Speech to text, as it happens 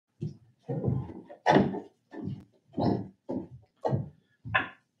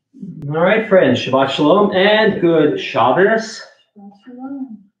All right, friends, Shabbat Shalom and good Shabbos. Shabbat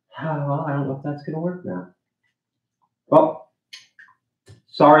Shalom. Well, I don't know if that's going to work now. Well,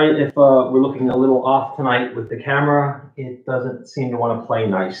 sorry if we're looking a little off tonight with the camera. It doesn't seem to want to play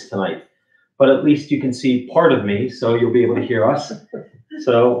nice tonight. But at least you can see part of me, so you'll be able to hear us.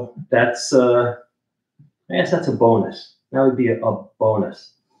 So that's, I guess that's a bonus. That would be a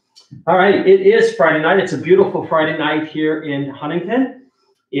bonus. All right, it is Friday night. It's a beautiful Friday night here in Huntington.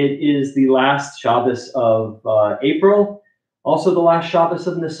 It is the last Shabbos of April, also the last Shabbos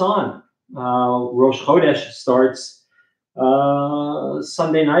of Nisan. Rosh Chodesh starts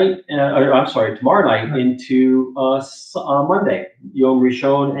Sunday night, tomorrow night into Monday, Yom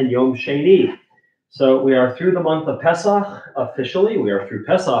Rishon and Yom Sheni. So we are through the month of Pesach officially. We are through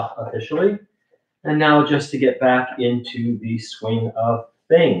Pesach officially. And now just to get back into the swing of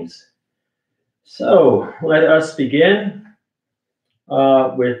things. So let us begin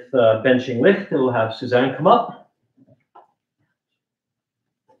with benching licht. We'll have Suzanne come up.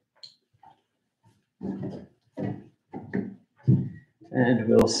 And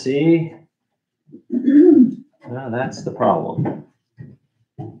we'll see. That's the problem.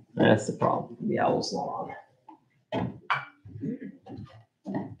 That's the problem. The owl's not on.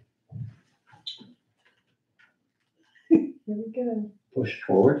 Here we go. Push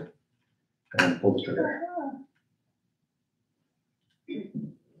forward and pull the trigger.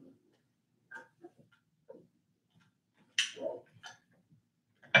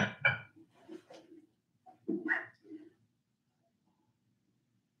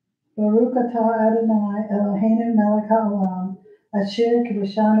 Baruch atah Adonai Eloheinu melech haolam asher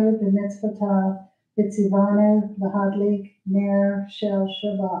kiddushanu b'mitzvotav v'tzivanu l'hadlik ner shel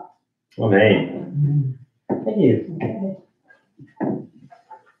Shabbat. Amen. Thank you. Okay.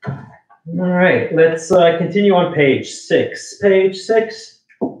 All right, let's continue on page 6. Page 6.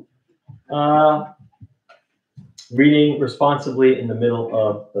 Reading responsibly in the middle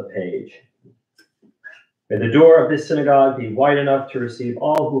of the page. May the door of this synagogue be wide enough to receive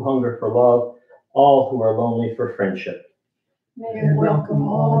all who hunger for love, all who are lonely for friendship. May it welcome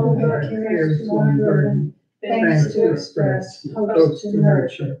all who are curious to one burden, thanks to express, hopes to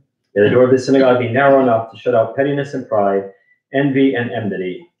nurture. May the door of this synagogue be narrow enough to shut out pettiness and pride, envy and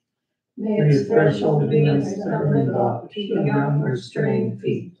enmity. May its threshold be a stumbling block, keeping young or straying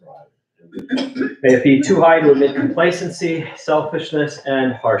feet. May it be too high to admit complacency, selfishness,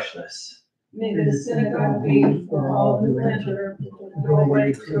 and harshness. May the synagogue be for all who enter the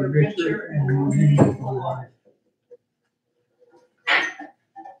doorway to a richer and more meaningful life.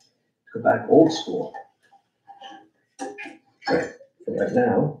 Go back old school. Okay, for right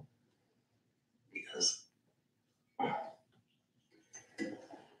now. Because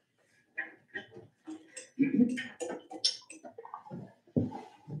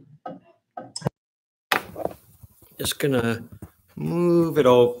just gonna move it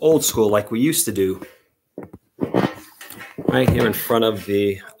old school like we used to do. Right here in front of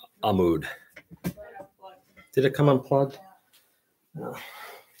the Amud. Did it come unplugged? No.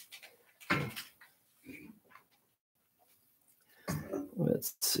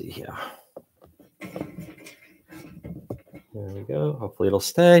 Let's see here. There we go. Hopefully it'll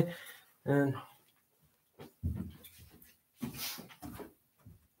stay. And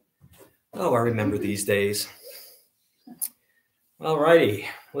oh, I remember these days. All righty,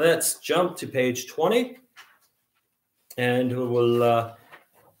 let's jump to page 20. And we'll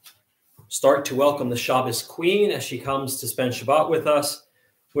start to welcome the Shabbos Queen as she comes to spend Shabbat with us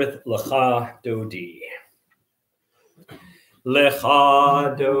with Lecha Dodi.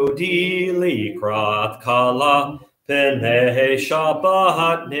 Lecha Dodi likrat kala pnei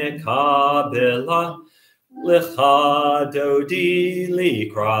Shabbat nekabela. Lecha Dodi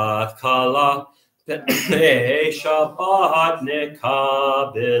likrat kala pnei Shabbat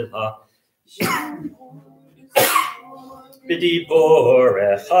nekabela. B'dibor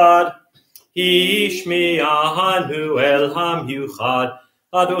echad hishmi'anu el hamyuchad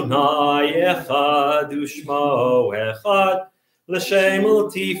Adonai echad u'shmo echad l'shem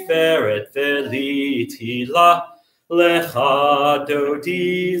u'tiferet v'litila lecha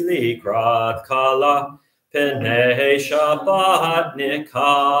dodi likrat kala pnei Shabbat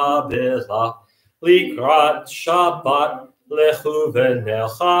nekabela likrat Shabbat lechu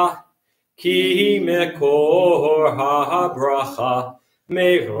v'necha Ki mekor ha-bracha,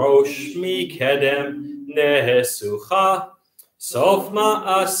 merosh mikedem nesucha, sof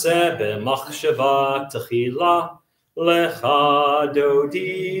ma'aseh b'machshava techila, lecha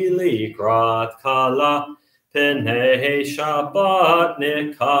dodi likrat kala, pnei Shabbat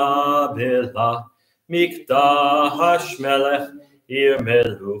nekabela, mikdash melech עיר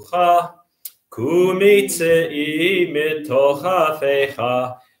מלוכה, קומי צאי מתוך אפיך,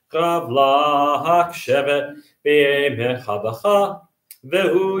 רב לך שבט בימי חבכה,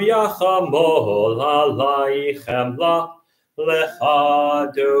 והוא יחמול עלייך חמלה, לך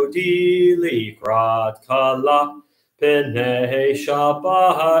דודי לקראת כלה, פני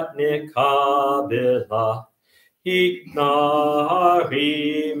שבת נקבלה. התנערי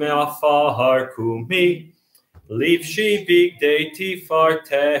מעפר קומי, לבשי בגדי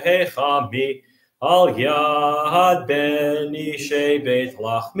תפארתך עמי, על יד בן אישי בית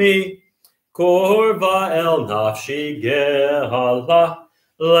לחמי, קורבה אל נפשי גאלה,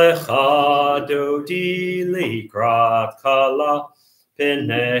 לך דודי לקראת כלה,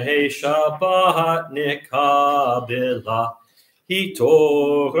 פני שבת נקבלה.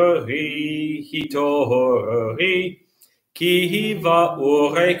 התעוררי, התעוררי, כי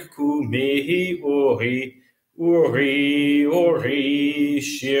באורק קומי אורי, אורי, אורי,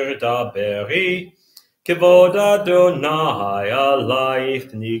 שיר דברי, כבוד אדוני עלייך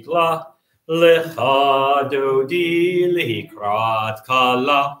נגלה, לך דודי לקראת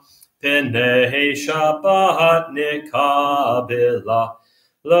כלה, פני שבת נקבלה.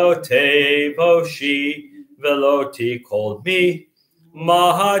 לא תבושי ולא תקולמי,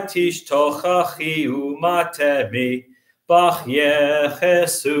 מה תשתוכחי ומה תמי, בך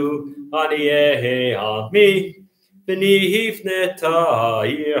יחסו עניי עמי, בני הפנתה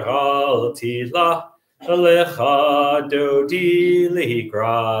ירלתי לה, לך דודי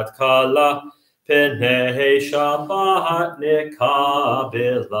לקראת כלה, פני שבת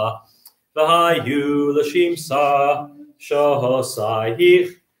נקבלה. והיו לשמחה שוסייך,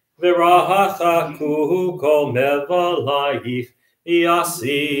 ורחקו כל מבלייך,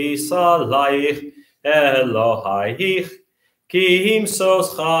 יסיס עלייך אלוהייך, כי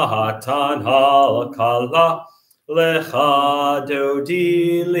ימסוס חתן על כלה, לך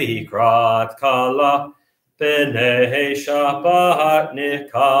דודי לקראת כלה, פני שבת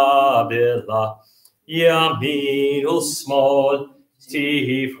נקבלה. ימין ושמאל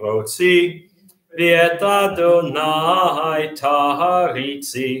תפרוצי, ואת אדוני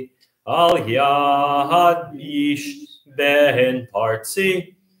תריצי, על יד איש בן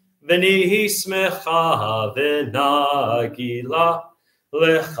פרצי, ונהי שמחה ונגילה,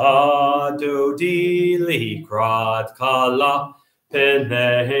 לך דודי לקראת כלה,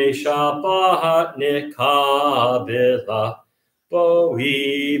 פני שבת נקבלה.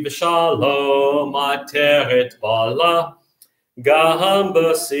 בואי בשלום עטרת בעלה, גם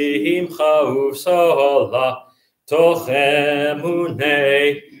בשמחה ובשולה, תוך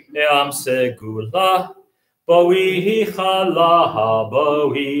אמוני עם סגולה. בואי חלה,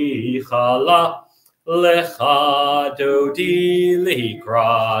 בואי חלה, לך דודי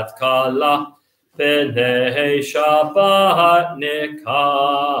לקראת כלה, פני שבת נקבלה.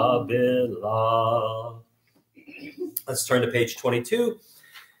 Let's turn to page 22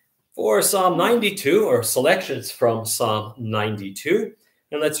 for Psalm 92, or selections from Psalm 92.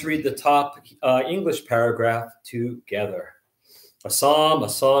 And let's read the top English paragraph together. A psalm, a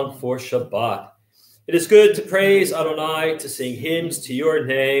song for Shabbat. It is good to praise Adonai, to sing hymns to your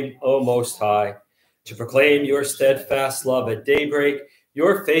name, O Most High, to proclaim your steadfast love at daybreak,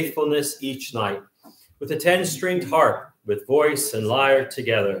 your faithfulness each night, with a 10-stringed harp, with voice and lyre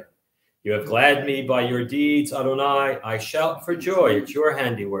together. You have gladdened me by your deeds, Adonai. I shout for joy at your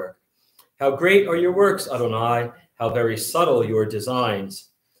handiwork. How great are your works, Adonai, how very subtle your designs.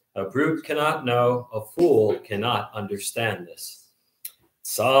 A brute cannot know, a fool cannot understand this.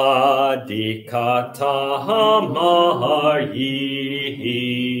 Tzaddik tamar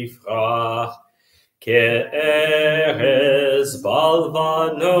yifrach, ke'erez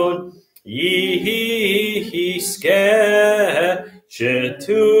balvanon yiskeh, shetulim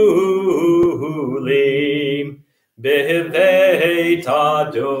beveit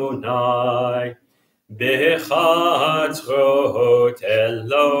Adonai, bechatzrot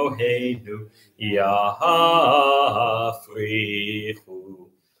Eloheinu yafrichu.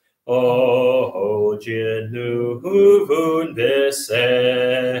 O Jenuvun b'seva,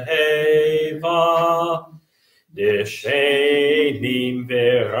 deshenim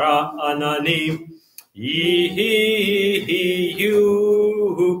vera'ananim yihiyu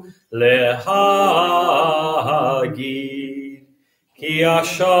lehagid, ki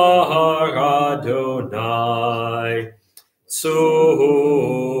ashar Adonai tzuri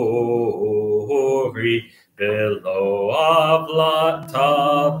below avlatavo.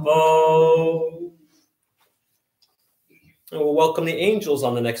 We'll welcome the angels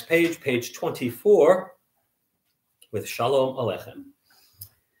on the next page, page 24, with Shalom Aleichem.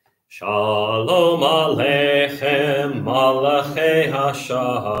 Shalom Aleichem, Malachei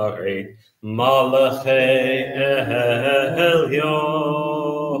Hasharet, Malachei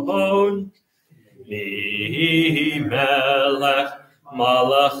Elyon, Mi Melech,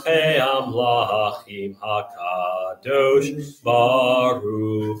 Malachei Amlachim HaKadosh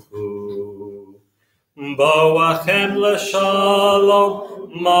Baruch Hu. Boachem L'Shalom,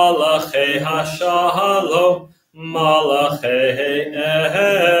 Malachei Hashalom, Malachei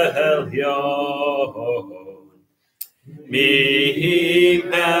Elyon. Mi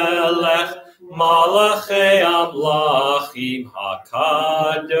Melech, Malachei Amlachim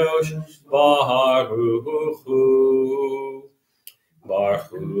HaKadosh Baruch Hu.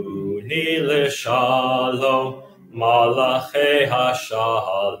 Barchuni L'Shalom, Malachei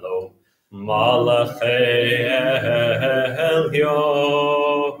Hashalom, Malachei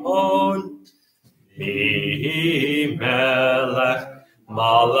Elyon. Mi Melech,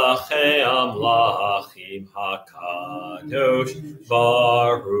 Malachei Amlachim HaKadosh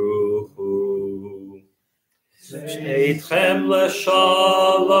Baruch Hu. Sheitchem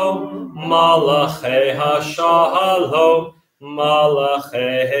L'Shalom, Malachei Hashalom,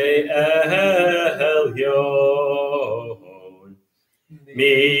 Malachei Elyon.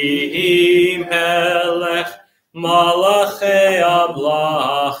 Mi Melech, Malachei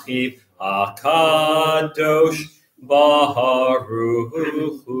Amlachim HaKadosh Baruch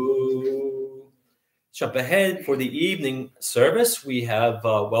Hu. Jump ahead for the evening service. We have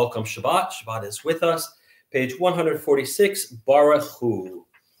Welcome Shabbat. Shabbat is with us. Page 146, Baruch Hu.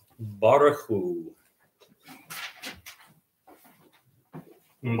 Baruch Hu.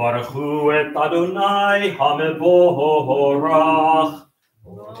 Baruch Hu et Adonai HaMevorach.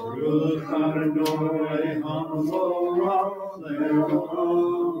 Baruch Adonai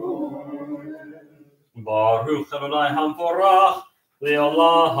Baruch Adonai HaMevorach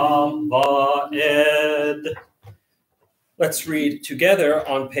Le'olam Va'ed. Let's read together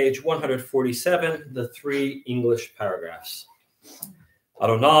on page 147 the three English paragraphs.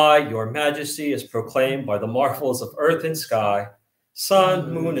 Adonai, your majesty is proclaimed by the marvels of earth and sky.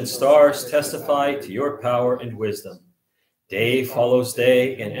 Sun, moon, and stars testify to your power and wisdom. Day follows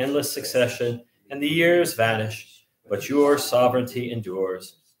day in endless succession, and the years vanish, but your sovereignty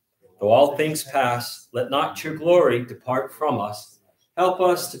endures. Though all things pass, let not your glory depart from us. Help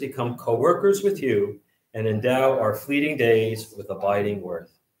us to become co-workers with you and endow our fleeting days with abiding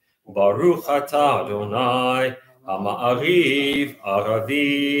worth. Baruch atah Adonai, Ha'ma'ariv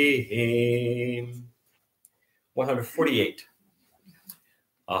Aravim. 148.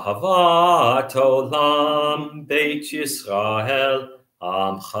 Ahavat olam Beit Yisrael,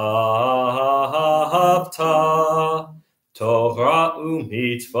 Amcha ahavta, Torah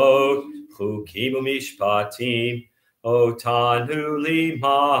u'mitzvot, Chukim u'mishpatim, Otanu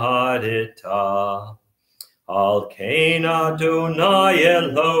limadeta. Al kein Adonai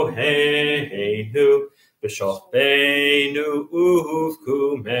Eloheinu, B'shochbeinu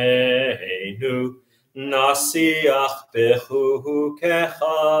uvkumeinu, Nasiach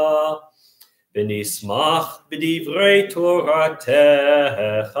bechukecha, V'nismach b'divrei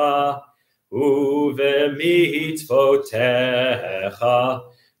Toratecha, Uv'mitzvotecha,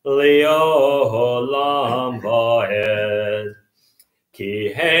 Le'olam va'ed. Ki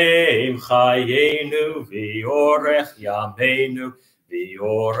heim chayenu v'yorech yameinu,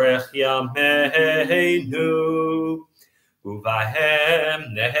 v'yorech yameinu. Uvahem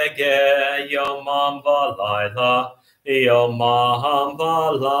nehege yomam v'layla, yomam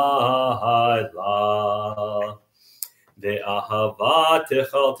v'layla. Ve'ahava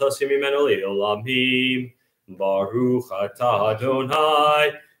techal tasim mimenu le'olamim. Baruch atah Adonai,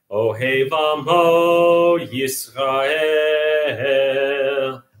 ohev amo Yisrael.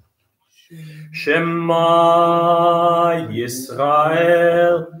 Shema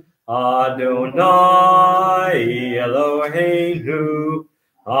Yisrael, Adonai Eloheinu,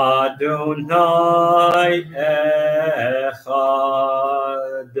 Adonai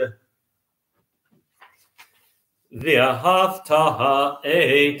Echad. V'ahavta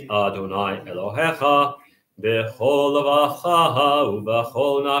et Adonai Elohecha b'chol levacha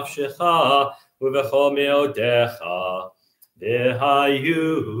u'b'chol nafshecha u'b'chol meodecha. V'hayu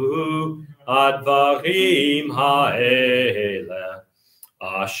advarim ha'ele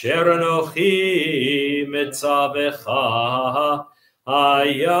asher anochi mitzavecha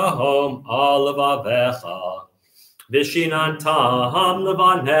hayahom al levavecha v'shinantam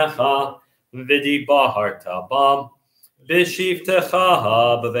levanecha v'dibarta bam v'shivtecha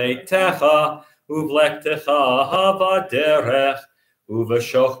b'veitecha uvlektecha b'derech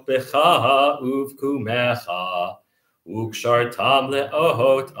uv'shochbecha uvkumecha וקשרתם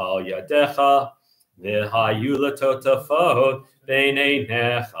לאות על ידיך, והיו לטוטפות בין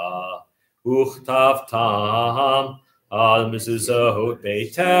עיניך, וכתבתם על מזוזות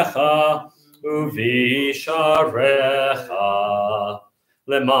ביתך ובשעריך,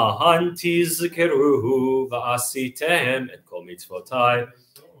 למען תזכרו ועשיתם את כל מצוותיי,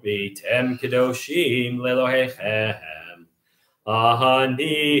 והייתם קדושים לאלוהיכם.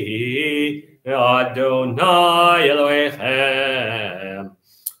 אני אדוני אלוהיכם,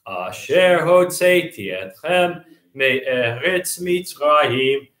 אשר הוצאתי אתכם מארץ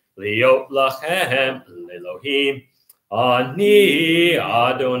מצרים, להיות לכם לאלוהים. אני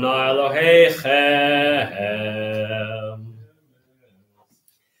אדוני אלוהיכם.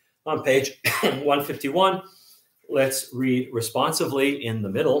 On page 151, let's read responsively in the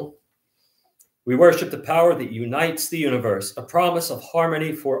middle. We worship the power that unites the universe, a promise of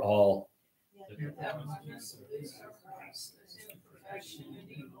harmony for all.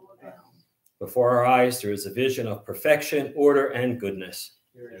 Before our eyes, there is a vision of perfection, order, and goodness.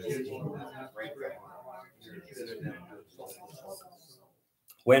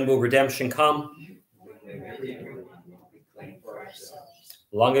 When will redemption come?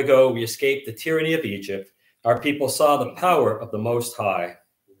 Long ago, we escaped the tyranny of Egypt. Our people saw the power of the Most High.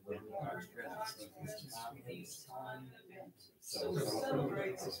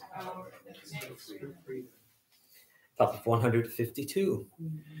 Top of 152.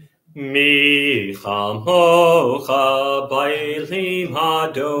 Mi chamocha bailim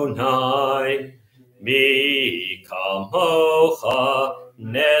Adonai, mi chamocha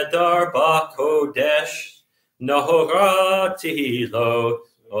nedar bakodesh, nohorati lo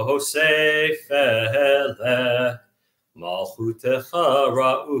osefele, malchutecha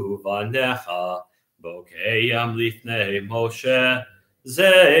ra'u vanecha, bokeyam lifnei Moshe,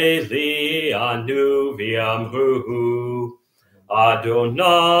 zeli anu v'amru,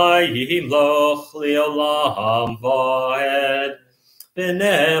 Adonai yimloch leolam va'ed,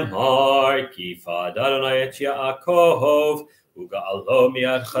 v'nemar kifad Adonai et Yaakov, uga'alo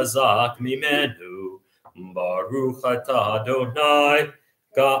miad chazak mimenu, baruch atah Adonai,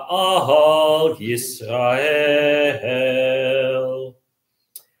 ga'al Yisrael.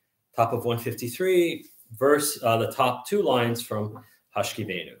 Top of 153, the top two lines from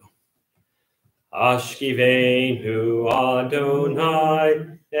Hashkivenu. Hashkivenu Adonai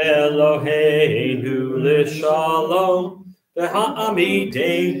Eloheinu l'shalom,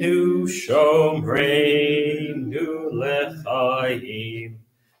 v'ha'amidenu shomreinu l'chaim.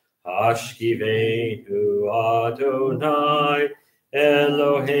 Hashkivenu Adonai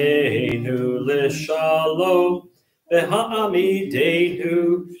Eloheinu l'shalom, v'ha'amidenu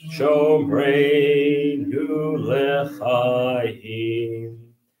shomreinu l'chaim.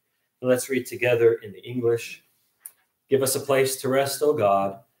 Let's read together in the English. Give us a place to rest, O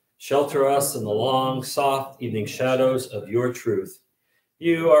God. Shelter us in the long, soft evening shadows of your truth.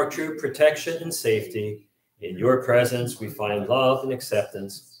 You are true protection and safety. In your presence we find love and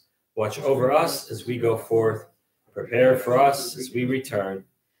acceptance. Watch over us as we go forth. Prepare for us as we return.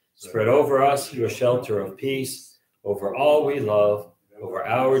 Spread over us your shelter of peace, over all we love, over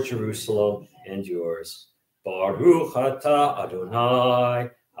our Jerusalem and yours. Baruch atah Adonai,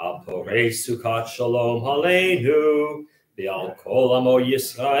 Al-Porei Sukkot Shalom Aleinu, V'al Kol Amo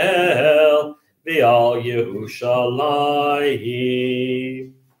Yisrael, V'al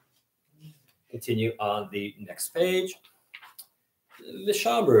Yerushalayim. Continue on the next page.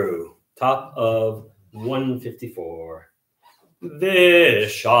 Vishamru, top of 154.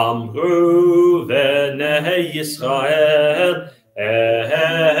 Vishamru v'nei Yisrael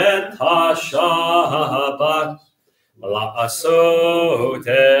et ha-Shabbat, La'asot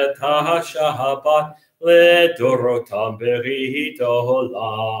et ha-Shabbat ledorotam berit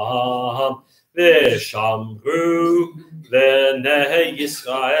olam, v'shamru v'nei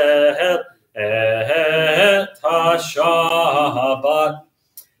Yisrael et ha-Shabbat,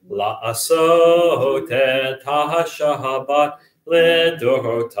 La'asot et ha-Shabbat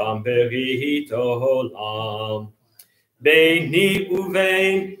ledorotam berit olam. Beini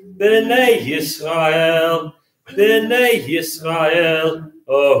uvein b'nei Yisrael, B'nei Yisrael,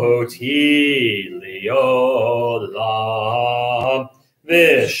 oti li'olam,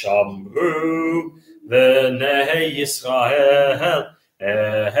 v'shamru b'nei Yisrael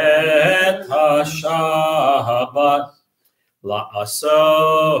et ha-Shabbat,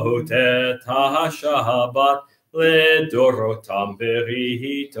 la'asot et ha-Shabbat ledorotam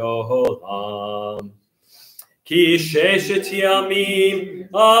berit olam. Ki sheshet yamim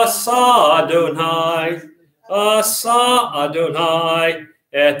asa Adonai, Asa Adonai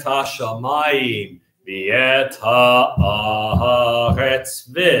et hashamayim ואת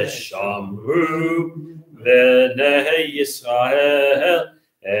הארץ ושמרו בני ישראל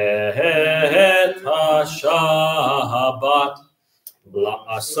את השבת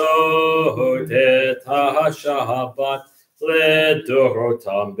לעשות את השבת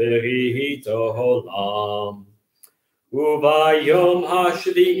לדורותם ברית עולם. וביום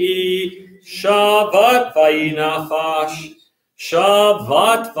השביעי שבת וינפש,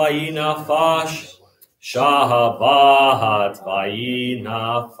 שבת וינפש, שבת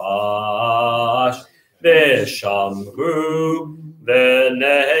וינפש, ושמרו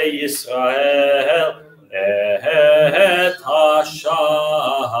בני ישראל את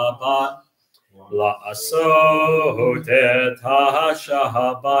השבת לעשות את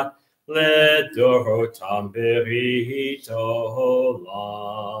השבת לדורותם ברית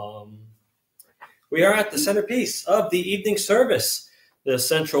עולם. We are at the centerpiece of the evening service, the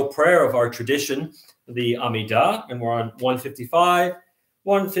central prayer of our tradition, the Amidah, and we're on 155,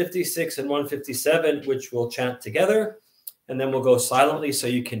 156, and 157, which we'll chant together, and then we'll go silently so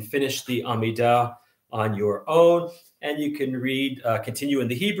you can finish the Amidah on your own, and you can read, continue in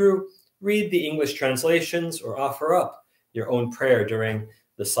the Hebrew, read the English translations, or offer up your own prayer during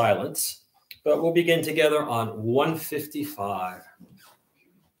the silence. But we'll begin together on 155.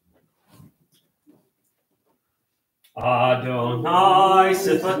 Adonai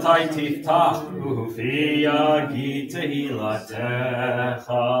sifatai tiftach ufi yagi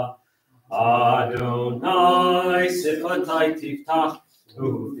tehilatecha. Adonai sifatai tiftach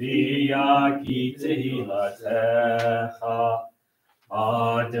ufi yagi tehilatecha.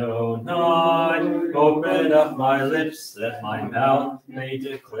 Adonai, open up my lips that my mouth may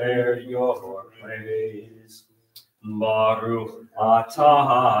declare your praise. Baruch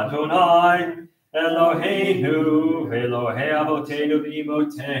atah Adonai, Eloheinu, Elohei Avotenu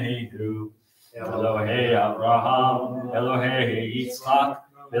v'Imotenu, Elohei Abraham, Elohei Yitzchak,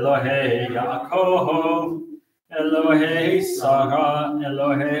 Elohei Yaakov, Elohei Sarah,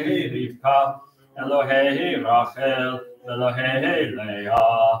 Elohei Rivka, Elohei Rachel, Elohei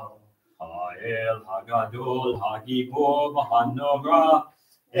Leah, Ha'el Hagadol, Hagibor, V'Hanora,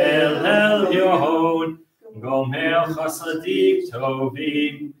 El Elyon, Gomer Chasadim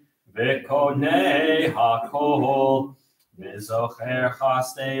Tovim, V'konei hakol, V'zocher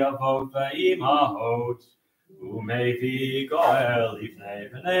chasdei avot v'imahot, U'mevi goel livnei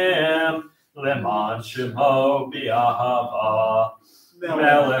b'neim, Leman shemo b'ahava,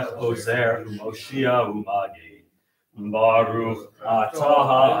 Melech ozer u'moshia u'magin, Baruch atah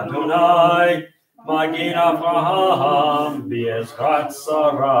Adonai, Magin Avraham, B'ezrat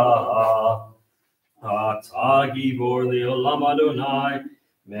Sarah, Atah gibor li'olam Adonai,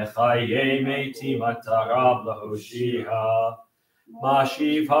 Mechaye metim atarab lahoshia,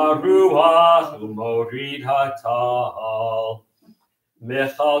 Mashiv haruach u'morid hatal,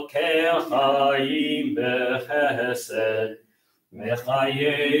 Mechalkel chayim bechesed,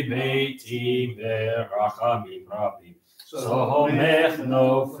 Mechaye metim berachamim rabim, Somech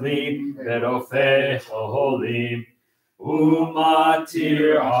noflim berofeh cholim,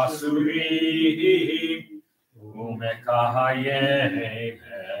 Umatir asurim, Umekahayem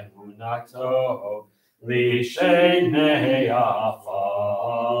emunato lishenei afar,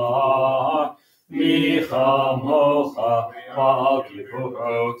 Michamocha ba'al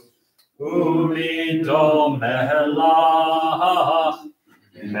givurot, Ulidom melach,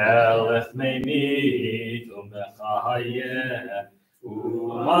 Melech meimid umechayeh,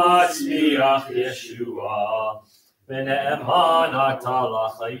 Umatzliach Yeshua, V'ne'eman ata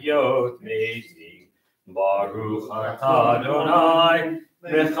lachayot metim, Baruch atah Adonai,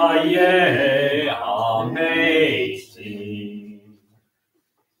 Mechayeh hametim.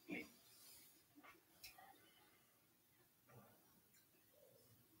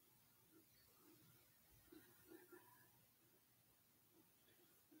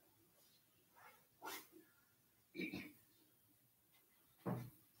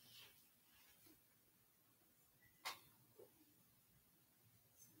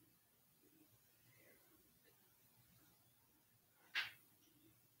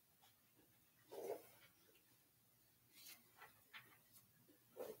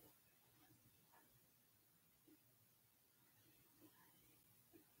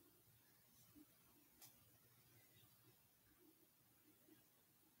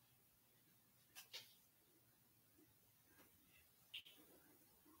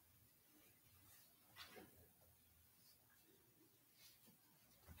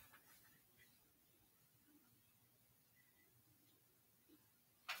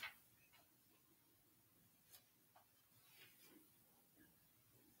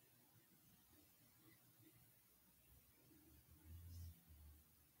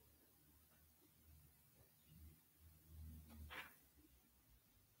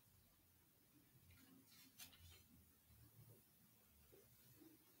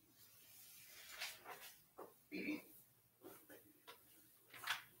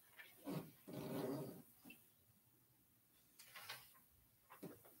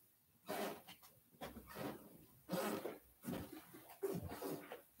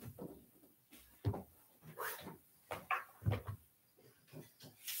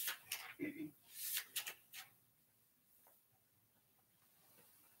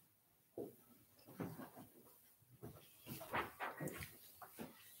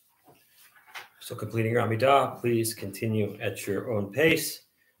 So completing your Amidah, please continue at your own pace.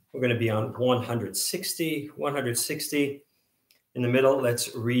 We're going to be on 160. 160. In the middle,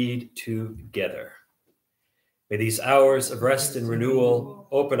 let's read together. May these hours of rest and renewal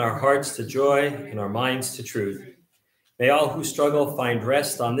open our hearts to joy and our minds to truth. May all who struggle find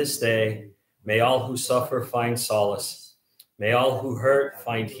rest on this day. May all who suffer find solace. May all who hurt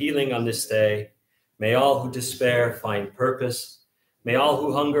find healing on this day. May all who despair find purpose. May all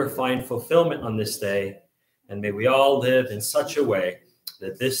who hunger find fulfillment on this day. And may we all live in such a way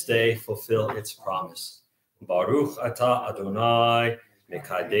that this day fulfill its promise. Baruch atah Adonai,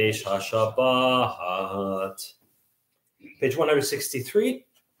 Mekadesh HaShabbat. Page 163.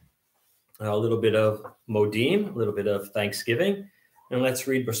 A little bit of Modim, a little bit of Thanksgiving. And let's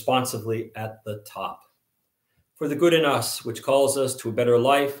read responsively at the top. For the good in us, which calls us to a better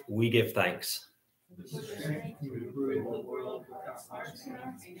life, we give thanks.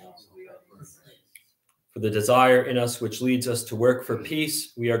 For the desire in us which leads us to work for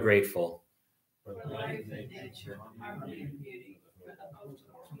peace, we are grateful.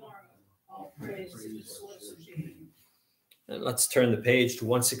 And let's turn the page to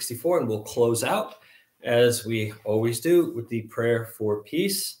 164 and we'll close out, as we always do, with the prayer for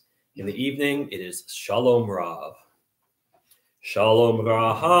peace. In the evening, it is Shalom Rav. Shalom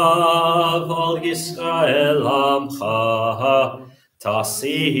Rav al Yisrael Amcha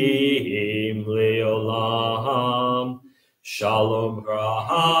Tasim Leolam. Shalom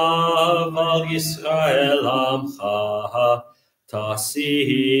Rav al Yisrael Amcha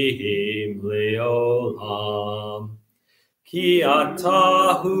Tasim Leolam. Ki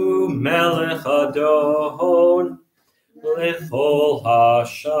atahu melech adon lechol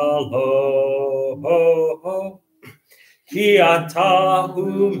hashalom. Ki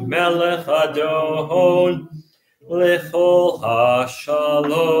atahu melech adon lechol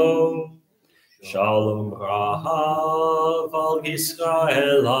hashalom. Shalom rahav al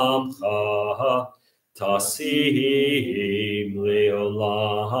Yisrael amcha tasim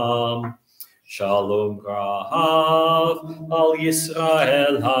leolam. Shalom rahav al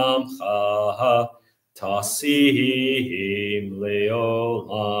Yisrael amcha tasim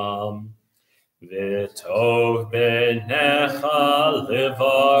leolam. V'tov benecha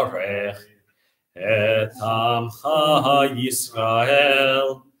levarech et amcha Yisrael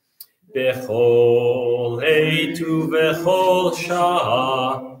bechol eitu vechol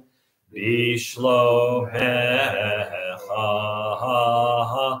shah bishlomecha.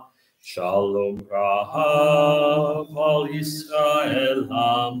 Shalom rahav al Yisrael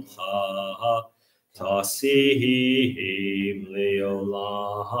amcha tasim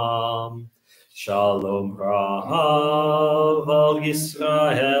leolam. Shalom rahav al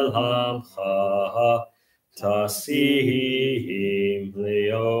Yisrael amcha tasim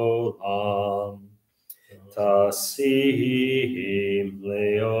leolam. Tasim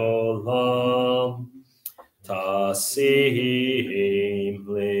leolam. Tasim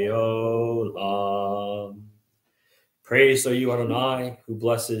leolam. Praise are you, Adonai, who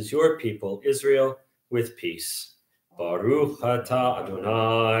blesses your people Israel with peace. Baruch atah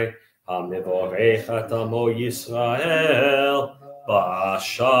Adonai, hamevorech et amo Yisrael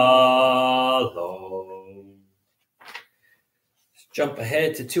b'shalom. Jump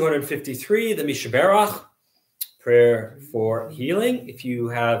ahead to 253, the Mishaberach, prayer for healing. If you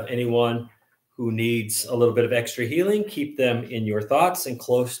have anyone who needs a little bit of extra healing, keep them in your thoughts and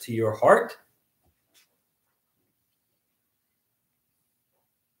close to your heart.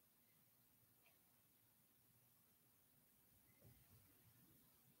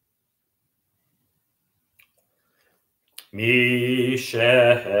 Mishaberach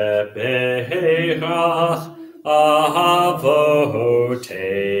Avotenu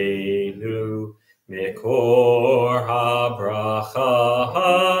Mikor habracha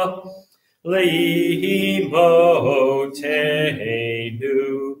Leimotenu.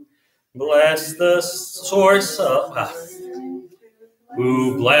 Bless the source of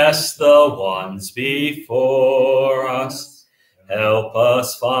who bless the ones before us. Help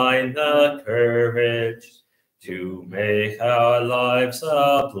us find the courage to make our lives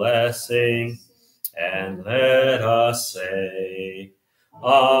a blessing, and let us say,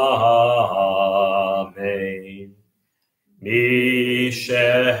 Amen. Mishaberach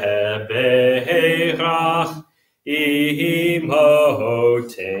imotenu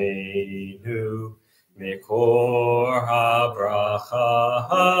mikor habracha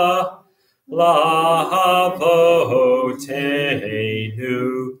lahavotenu.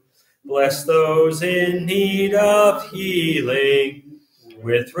 Bless those in need of healing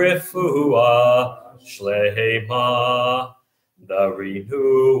with refuah shleima. the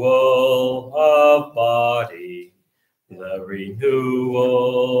renewal of body, the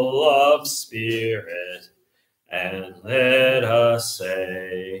renewal of spirit, and let us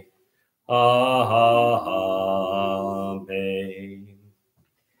say, Amen.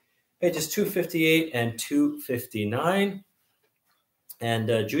 Pages 258 and 259. And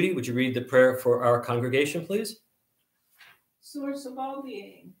Judy, would you read the prayer for our congregation, please? Source of all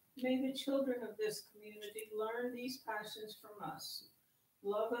being, may the children of this community learn these passions from us: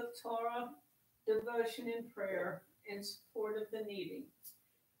 love of Torah, devotion in prayer, and support of the needy.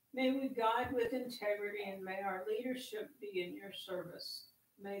 May we guide with integrity, and may our leadership be in your service.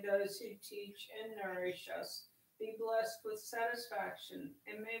 May those who teach and nourish us be blessed with satisfaction,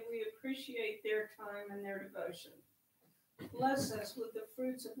 and may we appreciate their time and their devotion. Bless us with the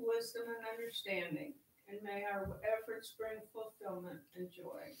fruits of wisdom and understanding, and may our efforts bring fulfillment and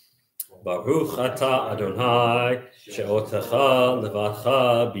joy. Baruch atah Adonai, she'otecha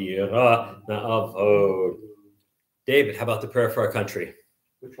levacha b'yirah na'avod. David, how about the prayer for our country?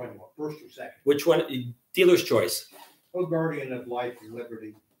 Which one you want, first or second? Which one? Dealer's choice. O guardian of life and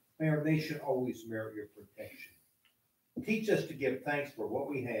liberty, may our nation always merit your protection. Teach us to give thanks for what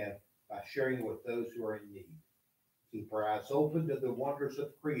we have by sharing it with those who are in need. Keep our eyes open to the wonders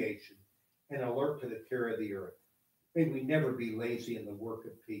of creation and alert to the care of the earth. May we never be lazy in the work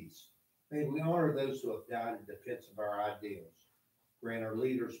of peace. May we honor those who have died in defense of our ideals. Grant our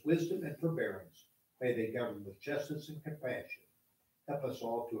leaders wisdom and forbearance. May they govern with justice and compassion. Help us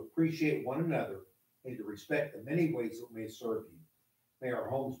all to appreciate one another and to respect the many ways that we may serve you. May our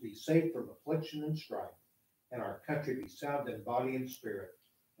homes be safe from affliction and strife, and our country be sound in body and spirit.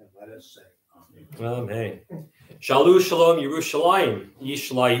 And let us say, Amen. Amen. Shalu shalom Yerushalayim,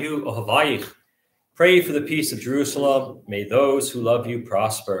 yishlayu ohavayich. Pray for the peace of Jerusalem. May those who love you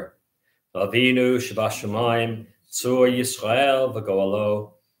prosper. Avinu Shabashamayim, Tzur Yisrael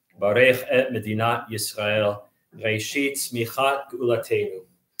v'goalo, Barech et Medinat Yisrael, Reishit Smichat Geulatenu.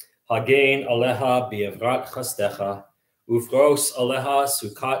 Hagen Aleha Bi'evrat Chastecha, Ufros Aleha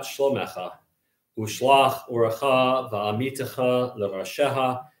Sukat Shlomecha, Ushlach Uracha Va'amitecha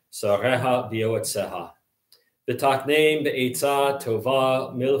L'Rasheha, Sareha V'yoetzeha. V'takneim Be'etza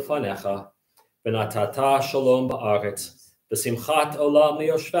Tova Milfanecha, V'natata Shalom Ba'aretz, V'simchat Olam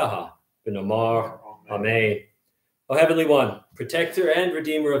Liyoshveha, V'nomar Amen. O Heavenly One, Protector and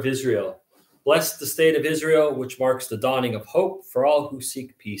Redeemer of Israel, bless the state of Israel, which marks the dawning of hope for all who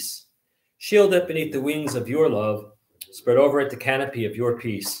seek peace. Shield it beneath the wings of your love. Spread over it the canopy of your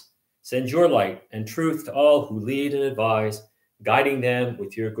peace. Send your light and truth to all who lead and advise, guiding them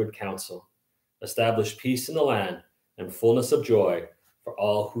with your good counsel. Establish peace in the land and fullness of joy for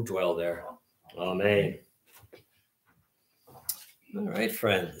all who dwell there. Amen. All right,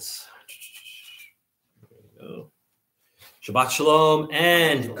 friends. There we go. Shabbat Shalom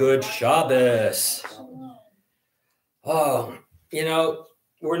and good Shabbos. Oh,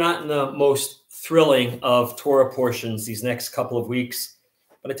 we're not in the most thrilling of Torah portions these next couple of weeks,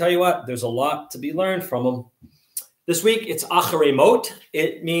 but I tell you what, there's a lot to be learned from them. This week, it's Acharei Mot.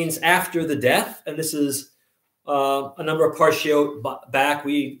 It means after the death, and this is a number of parshiot back.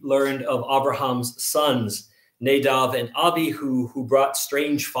 We learned of Abraham's sons, Nadav and Abihu, who brought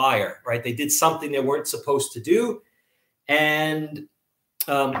strange fire, right? They did something they weren't supposed to do, and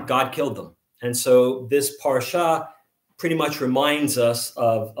God killed them. And so this parsha pretty much reminds us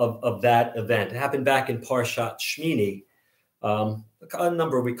of that event. It happened back in Parshat Shmini a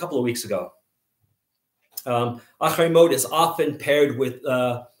couple of weeks ago. Acharei Mot is often paired with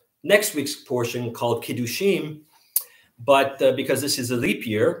next week's portion called Kiddushim, but because this is a leap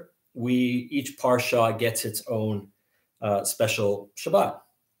year, each parsha gets its own special Shabbat.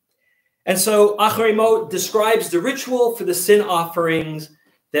 And so Acharei Mot describes the ritual for the sin offerings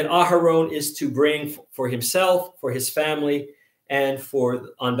that Aharon is to bring for himself, for his family, and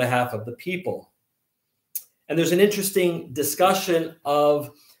on behalf of the people. And there's an interesting discussion of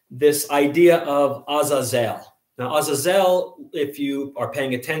this idea of Azazel. Now, Azazel, if you are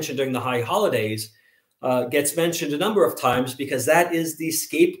paying attention during the high holidays, gets mentioned a number of times because that is the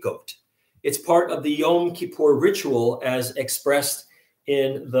scapegoat. It's part of the Yom Kippur ritual as expressed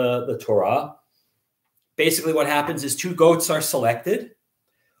in the Torah. Basically, what happens is two goats are selected.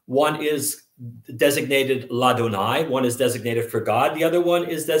 One is designated Ladonai, one is designated for God, the other one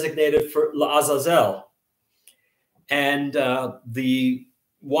is designated for La'azazel. And the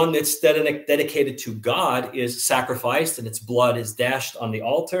one that's dedicated to God is sacrificed and its blood is dashed on the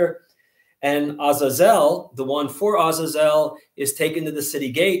altar. And Azazel, the one for Azazel, is taken to the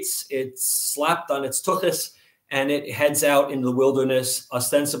city gates. It's slapped on its tuchus and it heads out into the wilderness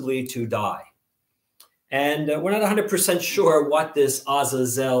ostensibly to die. And we're not 100% sure what this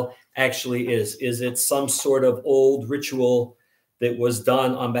Azazel actually is. Is it some sort of old ritual that was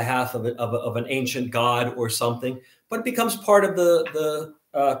done on behalf of an ancient god or something? But it becomes part of the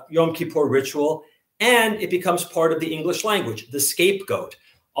Yom Kippur ritual, and it becomes part of the English language, the scapegoat.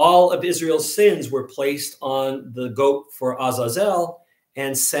 All of Israel's sins were placed on the goat for Azazel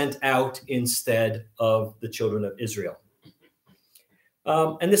and sent out instead of the children of Israel.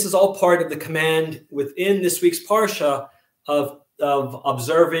 And this is all part of the command within this week's Parsha of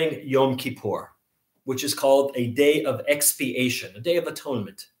observing Yom Kippur, which is called a day of expiation, a day of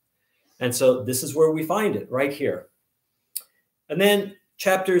atonement. And so this is where we find it, right here. And then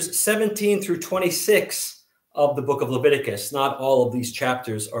chapters 17 through 26 of the book of Leviticus, not all of these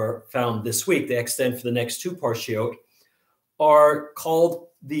chapters are found this week, they extend for the next two parshiot, are called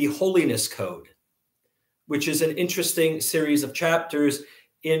the Holiness Code, which is an interesting series of chapters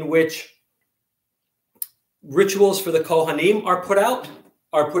in which rituals for the Kohanim are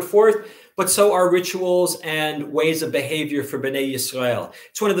put forth, but so are rituals and ways of behavior for Bnei Yisrael.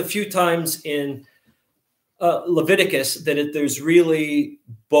 It's one of the few times in Leviticus that there's really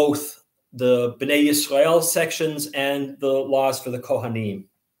both the Bnei Yisrael sections and the laws for the Kohanim.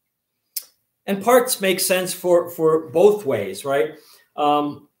 And parts make sense for both ways, right?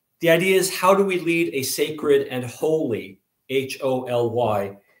 The idea is, how do we lead a sacred and holy,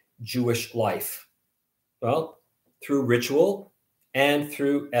 Holy, Jewish life? Well, through ritual and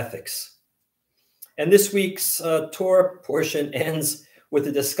through ethics. And this week's Torah portion ends with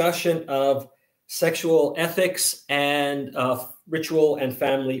a discussion of sexual ethics and ritual and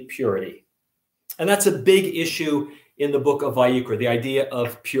family purity. And that's a big issue in the book of Vayikra, the idea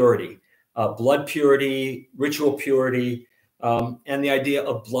of purity, blood purity, ritual purity, and the idea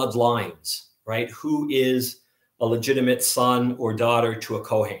of bloodlines, right? Who is a legitimate son or daughter to a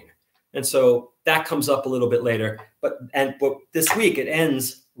Kohen? And so that comes up a little bit later. But this week it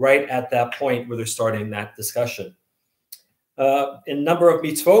ends right at that point where they're starting that discussion. In number of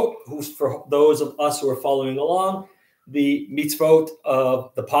mitzvot, for those of us who are following along, the mitzvot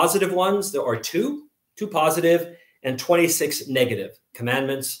of the positive ones, there are two positive and 26 negative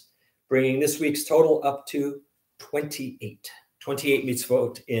commandments, bringing this week's total up to 28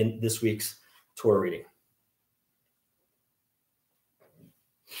 mitzvot in this week's Torah reading.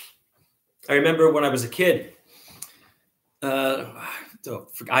 I remember when I was a kid,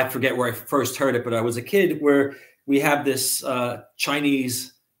 I forget where I first heard it, but I was a kid where we have this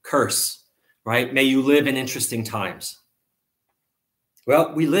Chinese curse, right? May you live in interesting times.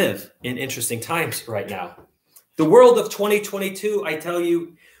 Well, we live in interesting times right now. The world of 2022, I tell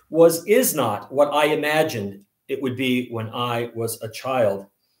you, is not what I imagined it would be when I was a child.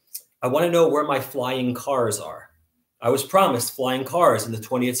 I want to know where my flying cars are. I was promised flying cars in the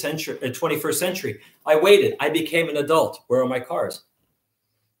 21st century. I waited. I became an adult. Where are my cars?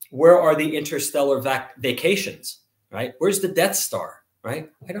 Where are the interstellar vacations, right? Where's the Death Star, right?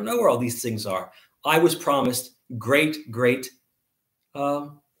 I don't know where all these things are. I was promised great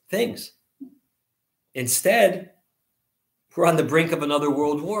things. Instead, we're on the brink of another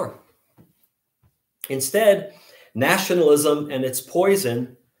world war. Instead, nationalism and its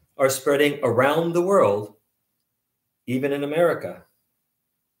poison are spreading around the world, even in America.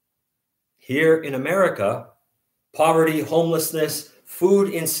 Here in America, poverty, homelessness,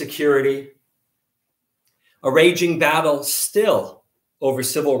 food insecurity, a raging battle still over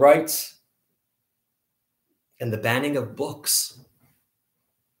civil rights, and the banning of books.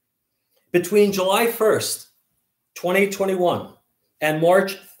 Between July 1st, 2021 and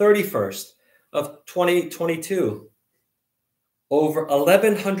March 31st of 2022, over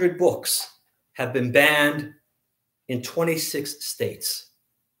 1,100 books have been banned in 26 states.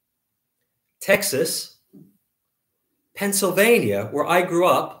 Texas, Pennsylvania, where I grew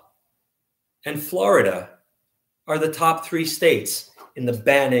up, and Florida are the top 3 states in the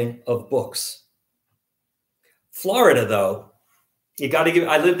banning of books. Florida, though,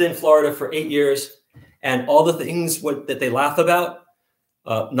 I lived in Florida for 8 years, and all the things that they laugh about,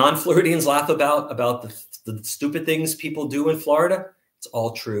 non-Floridians laugh about the stupid things people do in Florida, it's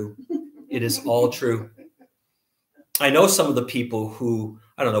all true. It is all true. I know some of the people who,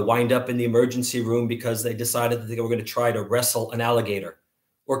 I don't know, wind up in the emergency room because they decided that they were going to try to wrestle an alligator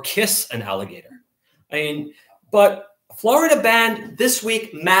or kiss an alligator. I mean, but Florida banned this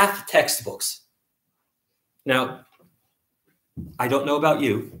week math textbooks. Now, I don't know about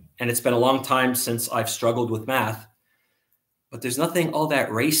you, and it's been a long time since I've struggled with math, but there's nothing all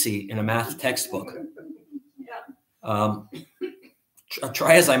that racy in a math textbook.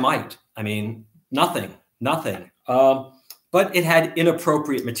 Try as I might. I mean, nothing. But it had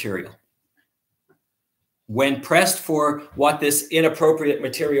inappropriate material. when pressed for what this inappropriate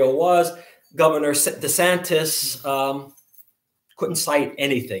material was, Governor DeSantis couldn't cite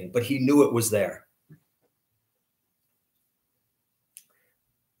anything, but he knew it was there.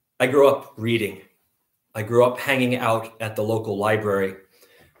 I grew up reading. I grew up hanging out at the local library.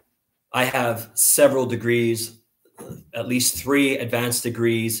 I have several degrees, at least 3 advanced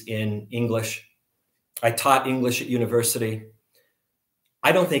degrees in English. I taught English at university.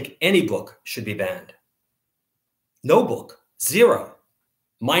 I don't think any book should be banned. No book, 0.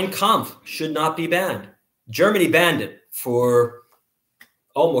 Mein Kampf should not be banned. Germany banned it for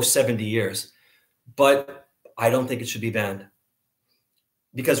almost 70 years, but I don't think it should be banned,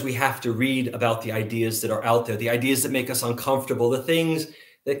 because we have to read about the ideas that are out there, the ideas that make us uncomfortable, the things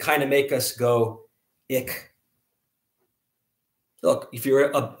that kind of make us go, ick. Look, if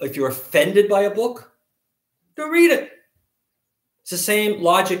you're offended by a book, don't read it. It's the same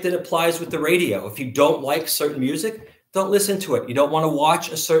logic that applies with the radio. If you don't like certain music, don't listen to it. You don't want to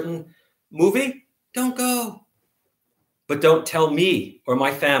watch a certain movie, don't go. But don't tell me or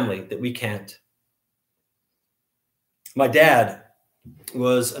my family that we can't. My dad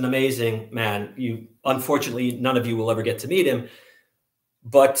was an amazing man. Unfortunately, none of you will ever get to meet him.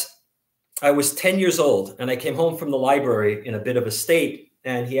 But I was 10 years old and I came home from the library in a bit of a state,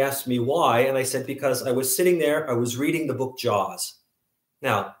 and he asked me why. And I said, because I was sitting there, I was reading the book Jaws.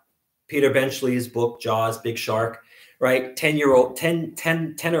 Now, Peter Benchley's book, Jaws, Big Shark, right? 10 or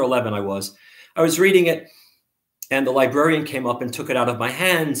 11 I was reading it, and the librarian came up and took it out of my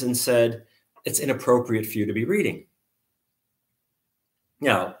hands and said, it's inappropriate for you to be reading.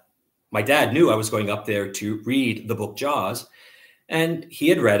 Now, my dad knew I was going up there to read the book Jaws, and he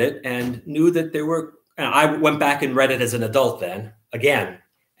had read it and knew that and I went back and read it as an adult then, again,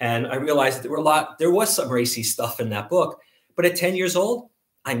 and I realized that there was some racy stuff in that book, but at 10 years old,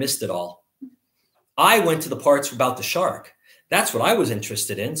 I missed it all. I went to the parts about the shark. That's what I was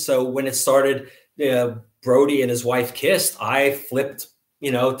interested in. So when it started, Brody and his wife kissed, I flipped,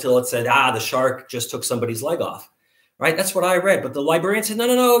 till it said, the shark just took somebody's leg off. Right? That's what I read. But the librarian said,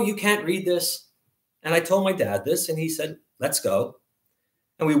 no, you can't read this. And I told my dad this, and he said, let's go.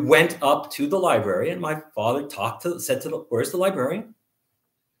 And we went up to the library, and my father said, where's the librarian?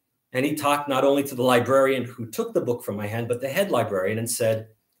 And he talked not only to the librarian who took the book from my hand, but the head librarian, and said,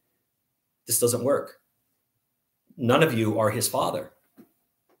 this doesn't work. None of you are his father.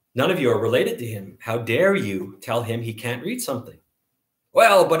 None of you are related to him. How dare you tell him he can't read something?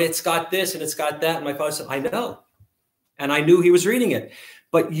 Well, but it's got this and it's got that. And my father said, I know. And I knew he was reading it,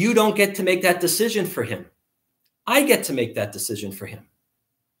 but you don't get to make that decision for him. I get to make that decision for him.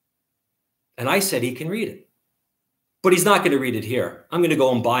 And I said he can read it, but he's not going to read it here. I'm going to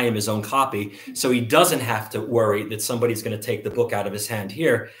go and buy him his own copy so he doesn't have to worry that somebody's going to take the book out of his hand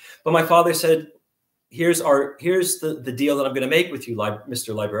here. But my father said, here's the deal that I'm going to make with you,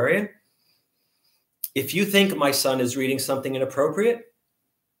 Mr. Librarian. If you think my son is reading something inappropriate,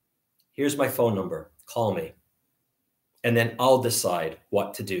 here's my phone number. Call me. And then I'll decide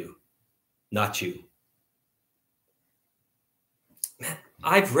what to do, not you. Man,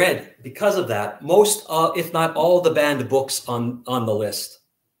 I've read, because of that, most, if not all, the banned books on the list.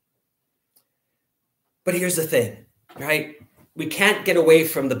 But here's the thing, right? We can't get away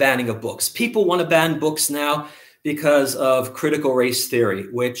from the banning of books. People want to ban books now because of critical race theory,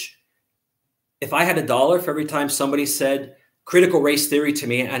 which, if I had $1 for every time somebody said critical race theory to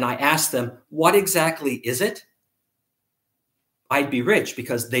me and I asked them, what exactly is it? I'd be rich,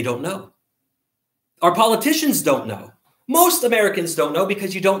 because they don't know. Our politicians don't know. Most Americans don't know,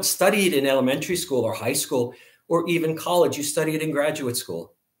 because you don't study it in elementary school or high school or even college. You study it in graduate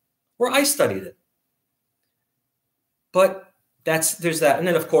school, where I studied it. But there's that. And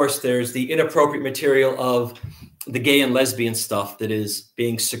then, of course, there's the inappropriate material of the gay and lesbian stuff that is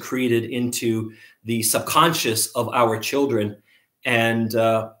being secreted into the subconscious of our children and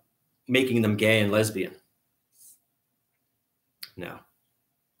making them gay and lesbian. No.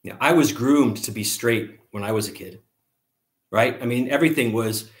 I was groomed to be straight when I was a kid, right? I mean, everything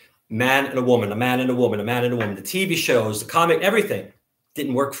was man and a woman, a man and a woman, a man and a woman. The TV shows, the comic, everything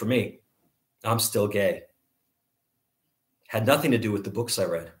didn't work for me. I'm still gay. Had nothing to do with the books I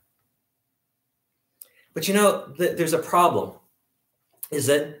read. But there's a problem, is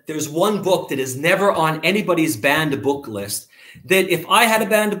that there's one book that is never on anybody's banned book list, that if I had a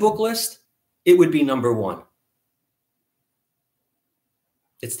banned book list, it would be number 1.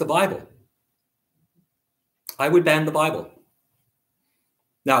 It's the Bible. I would ban the Bible.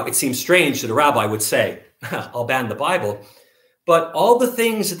 Now, it seems strange that a rabbi would say, I'll ban the Bible. But all the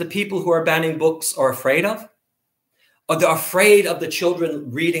things that the people who are banning books are afraid of Or they're afraid of the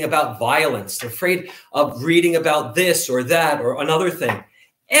children reading about violence. They're afraid of reading about this or that or another thing.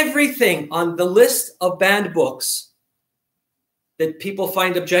 Everything on the list of banned books that people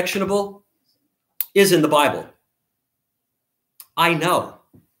find objectionable is in the Bible. I know.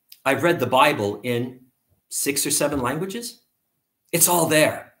 I've read the Bible in 6 or 7 languages. It's all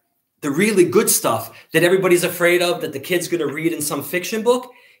there. The really good stuff that everybody's afraid of, that the kid's going to read in some fiction book,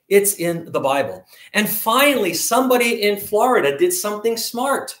 it's in the Bible. And finally, somebody in Florida did something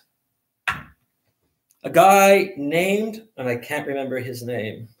smart. A guy named, and I can't remember his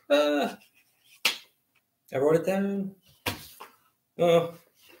name. I wrote it down. Oh,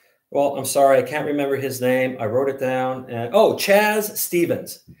 well, I'm sorry. I can't remember his name. I wrote it down. Chaz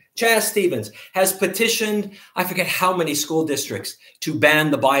Stevens. Chaz Stevens has petitioned, I forget how many school districts, to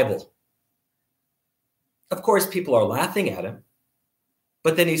ban the Bible. Of course, people are laughing at him.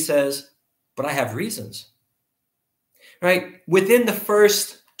 But then he says, but I have reasons. Right? Within the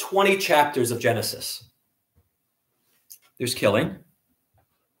first 20 chapters of Genesis, there's killing,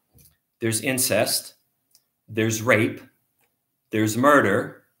 there's incest, there's rape, there's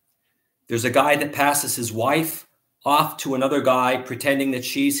murder, there's a guy that passes his wife off to another guy pretending that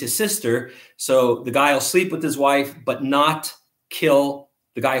she's his sister, so the guy will sleep with his wife but not kill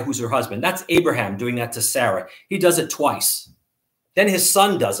the guy who's her husband. That's Abraham doing that to Sarah. He does it twice. Then his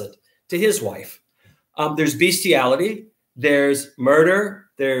son does it to his wife. There's bestiality, there's murder,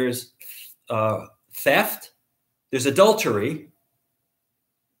 there's theft, there's adultery,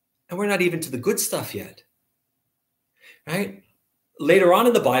 and we're not even to the good stuff yet, right? Later on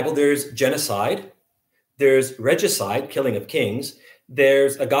in the Bible, there's genocide, there's regicide, killing of kings.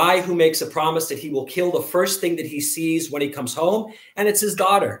 There's a guy who makes a promise that he will kill the first thing that he sees when he comes home, and it's his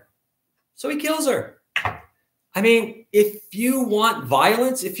daughter. So he kills her. I mean, if you want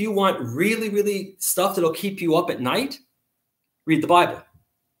violence, if you want really, really stuff that'll keep you up at night, read the Bible.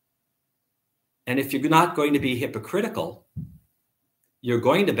 And if you're not going to be hypocritical, you're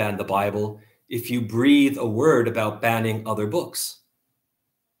going to ban the Bible if you breathe a word about banning other books.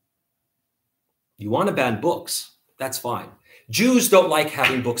 You want to ban books, that's fine. Jews don't like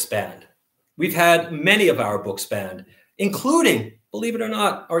having books banned. We've had many of our books banned, including, believe it or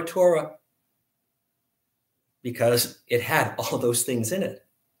not, our Torah, because it had all those things in it.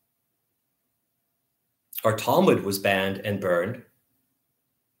 Our Talmud was banned and burned,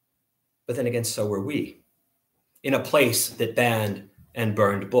 but then again, so were we, in a place that banned and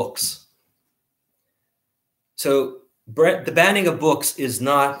burned books. So the banning of books is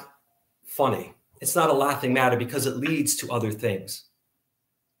not funny. It's not a laughing matter because it leads to other things.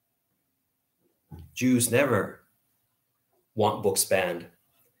 Jews never want books banned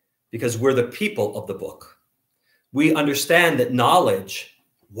because we're the people of the book. We understand that knowledge,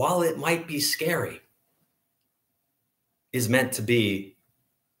 while it might be scary, is meant to be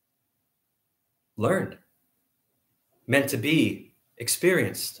learned, meant to be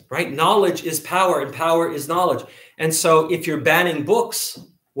experienced, right? Knowledge is power and power is knowledge. And so if you're banning books,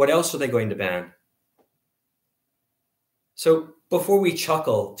 what else are they going to ban? So before we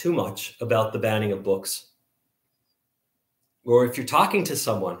chuckle too much about the banning of books, or if you're talking to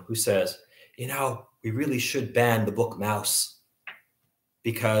someone who says, you know, we really should ban the book Mouse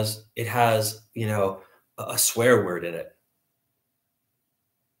because it has, you know, a swear word in it.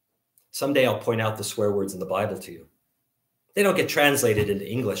 Someday I'll point out the swear words in the Bible to you. They don't get translated into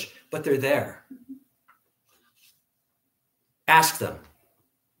English, but they're there. Ask them.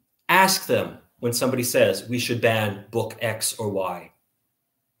 Ask them when somebody says we should ban book X or Y.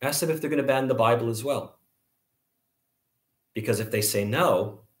 Ask them if they're going to ban the Bible as well. Because if they say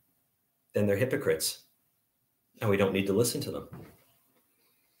no, then they're hypocrites, and we don't need to listen to them.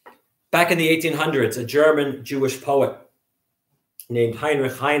 Back in the 1800s, a German Jewish poet named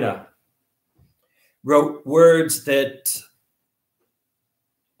Heinrich Heine wrote words that,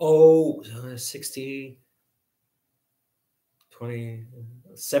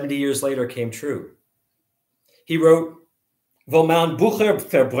 70 years later came true. He wrote, Wo man Bücher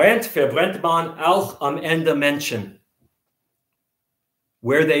verbrennt, verbrennt man auch am Ende Menschen.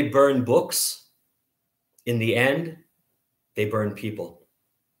 Where they burn books, in the end, they burn people.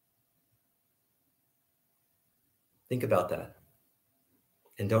 Think about that.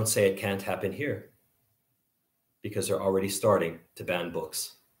 And don't say it can't happen here, because they're already starting to ban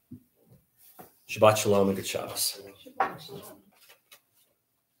books. Shabbat Shalom and good Shabbos.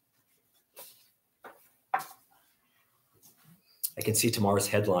 I can see tomorrow's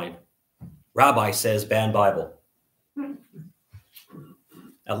headline. Rabbi says ban Bible.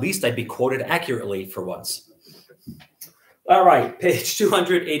 At least I'd be quoted accurately for once. All right, page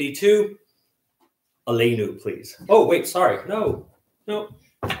 282. Aleinu, please. Oh, wait, sorry. No.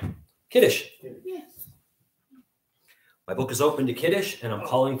 Kiddush. Yes. My book is open to Kiddush, and I'm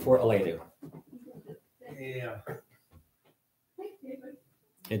calling for Aleinu. Yeah.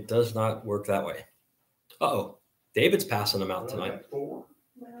 It does not work that way. Uh-oh. David's passing them out tonight. Four.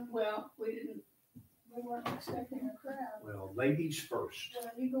 Well, we weren't expecting a crowd. Well, ladies first.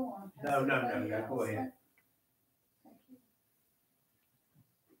 Well, you go on. No, go ahead. Thank you.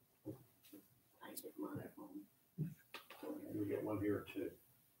 I get mine at home. We get one here too.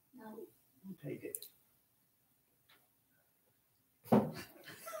 No. Take it.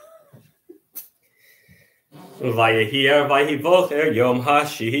 Vayehir vayivocher yom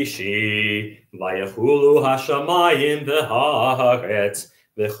hashishi, vayechulu hashamayim v'haaretz,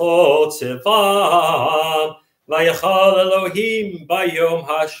 v'chol tzivam, vayechal Elohim bayom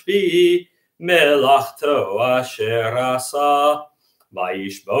hashvi, melachto asher asa,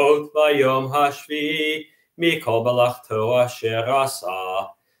 vayishbot bayom hashvi, mikol melachto asher asa,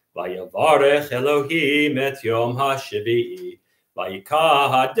 vayavarech Elohim et yom hashvi,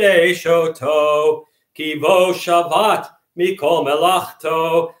 vayikadesh oto, Kivo Shavat Mikol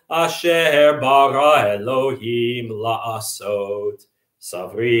Melachto Asher Bara Elohim La'asot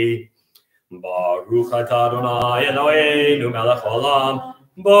Savri Baruch Atah Adonai Eloheinu Melech Olam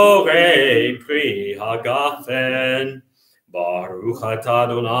Borei Pri Hagafen Baruch Atah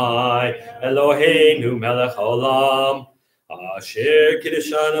Adonai Eloheinu Melech Olam Asher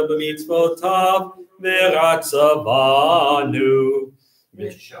Kiddeshanu B'mitzvotav V'ratzavanu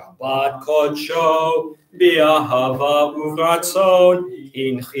B'Shabbat Kodsho, B'Ahava Uvratzon,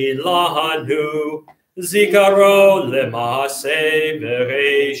 Inchilanu, Zikaro Lema'aseh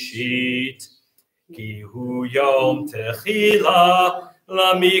Bereshit, Ki Hu Yom Techila,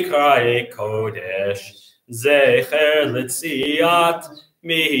 Lamikrae Kodesh, Zecher L'Tziat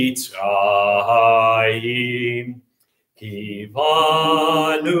Mitzrayim, Ki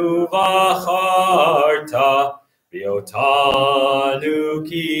Vanu V'Acharta, V'otanu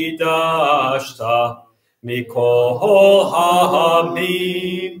kidashta mikol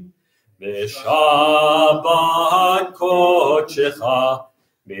ha'amim v'shabbat kodshecha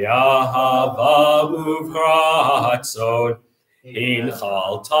b'ahava uvratzon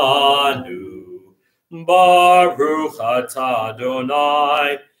inchaltanu Baruch atah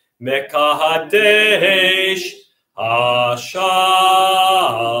Adonai mekadesh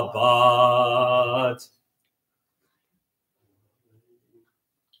HaShabbat.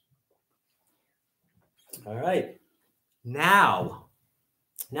 All right. Now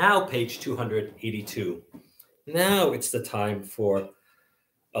page 282. Now it's the time for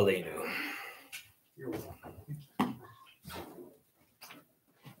Aleinu. You're welcome.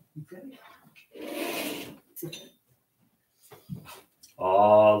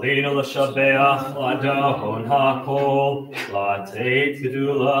 Aleinu l'shabeach l'adon hakol l'ateit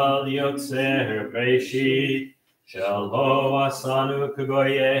gedula liotzer beishit shelo asanu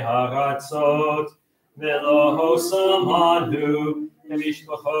k'goyei haratzot v'lo samanu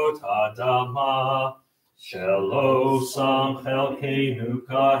k'mishpachot hadama shelo sam chelkeinu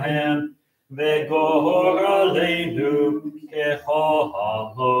kahem v'gor aleinu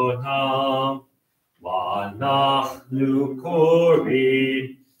kechohamonam V'anachnu korim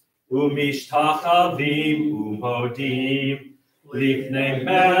umishtachavim umodim lifnei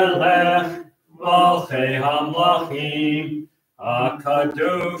melech malchei hamlachim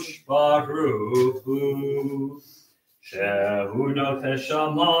HaKadosh Baruch Hu shehu notesh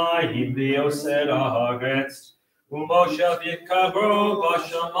shamayim v'yoser haaretz umoshev yikaro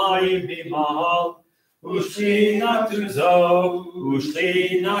b'shamayim b'mahal ushrinatu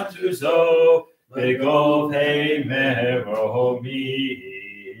zo Begov hey meromi,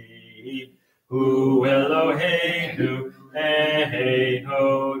 Hu Eloheinu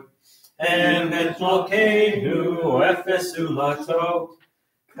Einod, Emet Malkeinu Efesu Lato,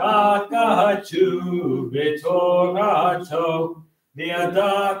 Kakatu B'Torato,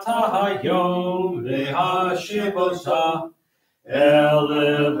 V'yadata Hayom V'hashivota,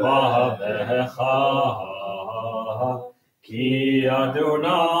 Elevavecha. Ki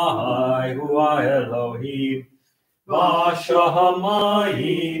Adonai hu Elohim,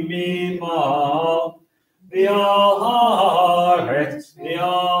 v'shamayim mimal, v'al haaretz,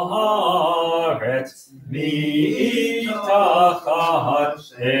 mitachat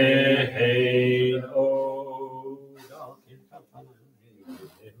eino.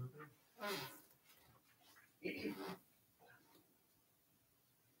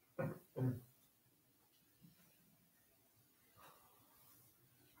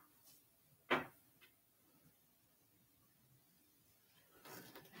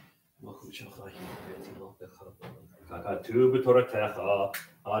 ככתוב בתורתך,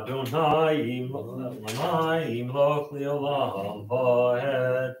 אדוני ימלוך לעולם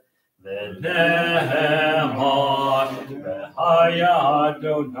ועד, ונאמר, והיה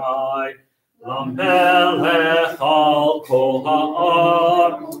אדוני למלך על כל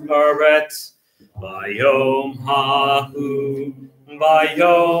הארץ, ביום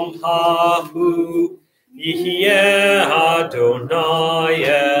ההוא יהיה אדוני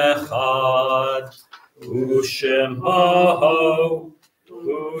אחד, ושמו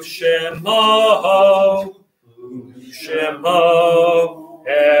echad.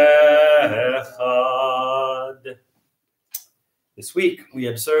 This week, we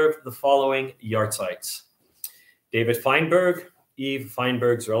observe the following yahrzeits. David Feinberg, Eve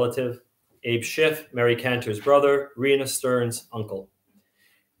Feinberg's relative. Abe Schiff, Mary Cantor's brother. Rena Stern's uncle.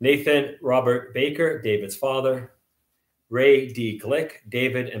 Nathan Robert Baker, David's father. Ray D. Glick,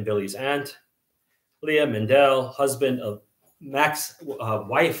 David and Billy's aunt. Leah Mendel, husband of Max,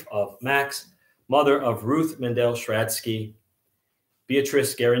 wife of Max, mother of Ruth Mendel Shradsky.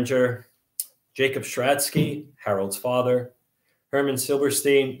 Beatrice Geringer, Jacob Shradsky, Harold's father. Herman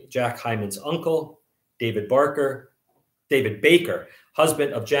Silberstein, Jack Hyman's uncle. David Baker,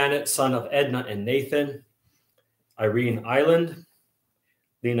 husband of Janet, son of Edna and Nathan. Irene Island.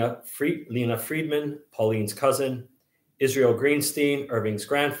 Lena Friedman, Pauline's cousin. Israel Greenstein, Irving's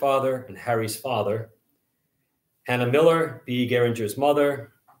grandfather and Harry's father. Hannah Miller, B. Geringer's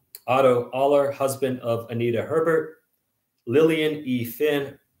mother. Otto Aller, husband of Anita Herbert. Lillian E.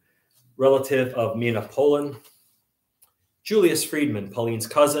 Finn, relative of Mina Poland. Julius Friedman, Pauline's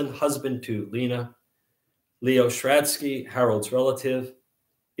cousin, husband to Lena. Leo Shradsky, Harold's relative.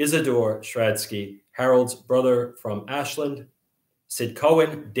 Isidore Shradsky, Harold's brother from Ashland. Sid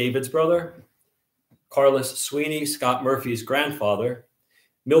Cohen, David's brother. Carlos Sweeney, Scott Murphy's grandfather.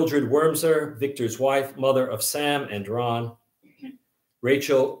 Mildred Wormser, Victor's wife, mother of Sam and Ron.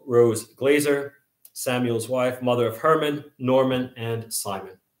 Rachel Rose Glazer, Samuel's wife, mother of Herman, Norman, and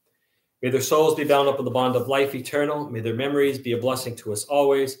Simon. May their souls be bound up in the bond of life eternal. May their memories be a blessing to us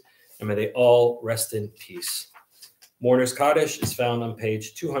always, and may they all rest in peace. Mourner's Kaddish is found on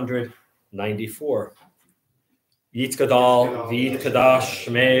page 294. Yitkadal v'yitkadash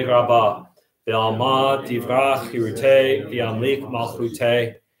shmei Rabbah, ve'alma tivrach hirutei v'yamlik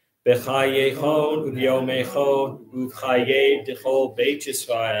malchutei, b'chayechon u'vyomechon u'chayei d'chol Beit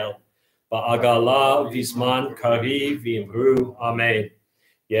Yisrael, ba'agala v'zman kariv v'imru. Amen.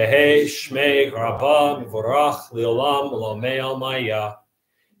 Yehi shmei Rabbah mevorach le'olam u'lamei almaya.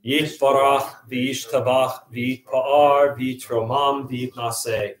 Yitbarach v'yishtabach v'yitpa'ar v'yitromam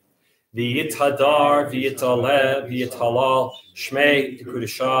v'yitnaseh. V'yithadar v'yitaleh v'yithalal shmei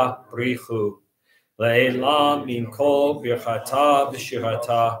t'kudusha brichu. Le'elam min kol birchata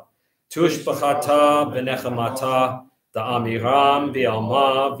v'shirata. Tushbachata v'nechamata. Da'amiram v'alma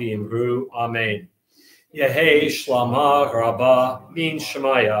v'imru. Amen. Yehi shlama rabba min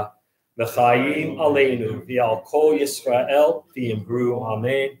shemaya. V'chayim aleinu v'al kol Yisrael v'imru.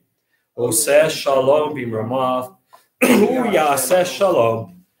 Amen. Oseh shalom b'mramav. Yaseh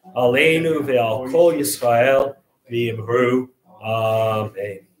shalom. Aleinu ve'al kol Yisrael v'imru.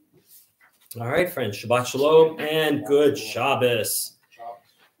 Amen. All right, friends. Shabbat shalom and good Shabbos.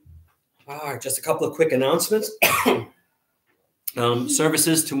 All right, just a couple of quick announcements.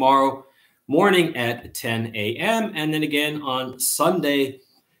 Services tomorrow morning at 10 a.m. and then again on Sunday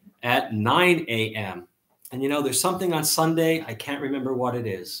at 9 a.m. And you know, there's something on Sunday. I can't remember what it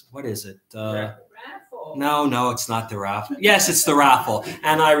is. What is it? Raffle. No, it's not the raffle. Yes, it's the raffle.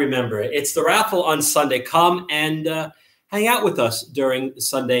 And I remember it. It's the raffle on Sunday. Come and hang out with us during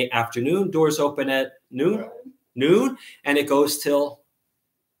Sunday afternoon. Doors open at noon, and it goes till?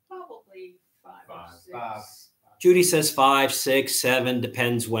 Probably 5 or 6. 5. Judy says 5, 6, 7,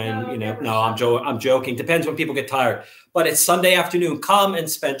 depends when, No, you know. never No, I'm joking. Depends when people get tired. But it's Sunday afternoon. Come and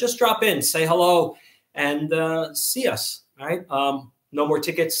just drop in, say hello, and see us. All right. No more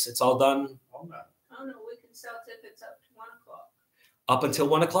tickets. It's all done. Oh no, we can sell tickets up to 1 o'clock. Up until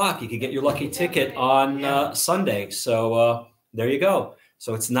 1 o'clock, you can get your lucky ticket on Sunday. So there you go.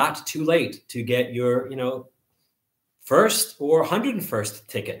 So it's not too late to get your, first or 101st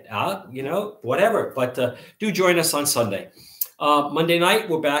ticket out, whatever. But do join us on Sunday. Monday night,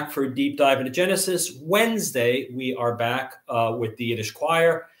 we're back for a deep dive into Genesis. Wednesday, we are back with the Yiddish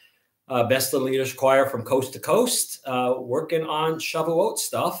choir, best little Yiddish choir from coast to coast, working on Shavuot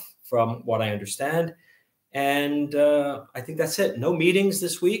stuff, from what I understand. And I think that's it. No meetings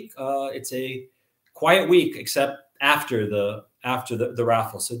this week. It's a quiet week, except after the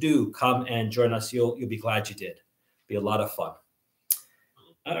raffle. So do come and join us. You'll be glad you did. Be a lot of fun.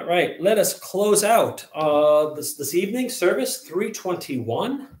 All right, let us close out this evening service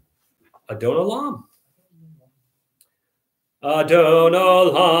 321. Adon Olam. Adon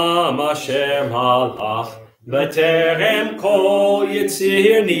Olam Asher Malach B'terem Kol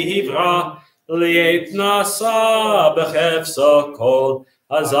Yitzir Nivra Liet Nasa B'chefsa Kol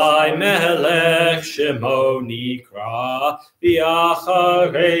Azai Melech Shemo Nikra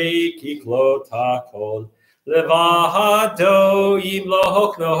V'acharei Kiklot HaKol Levahado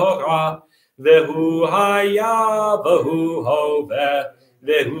Yimloch Nohra Vehu Haya Vehu Hoveh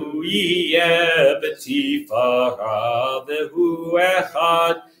Vehu Yeh B'tifara Vehu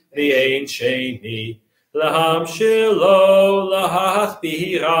Echad V'ein Sheni Laham Shilo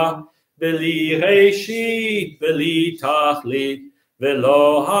Lahachbira V'li Reshit V'li Tachlit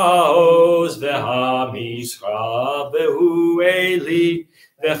V'lo Ha'oz V'ha'misra Vehu Eli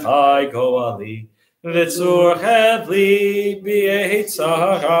V'chai Goali V'tzur Hevli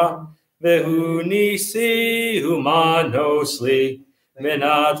B'yetzara Vehu Nisi Humanosli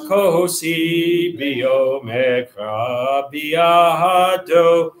Menat Kosi Biomekra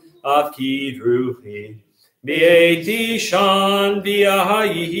Biahado Avkid Ruchi Bieti Shan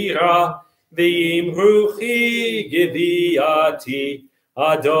Biahira Vim Ruchi Giviati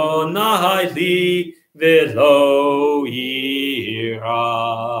Adonai Li Velo Ira.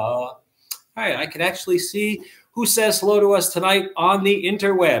 All right, I can actually see who says hello to us tonight on the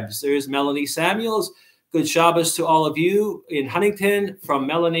interwebs. There's Melanie Samuels. Good Shabbos to all of you in Huntington, from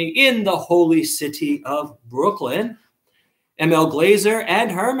Melanie in the holy city of Brooklyn. ML Glazer and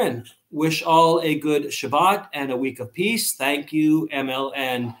Herman wish all a good Shabbat and a week of peace. Thank you, ML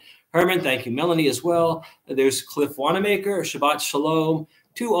and Herman. Thank you, Melanie, as well. There's Cliff Wanamaker. Shabbat Shalom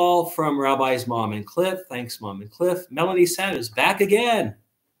to all from Rabbi's Mom and Cliff. Thanks, Mom and Cliff. Melanie Sanders back again.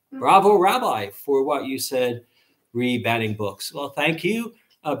 Bravo, Rabbi, for what you said, re-banning books. Well, thank you.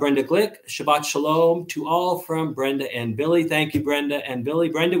 Brenda Glick, Shabbat Shalom to all from Brenda and Billy. Thank you, Brenda and Billy.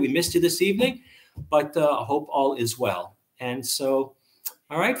 Brenda, we missed you this evening, but I hope all is well. And so,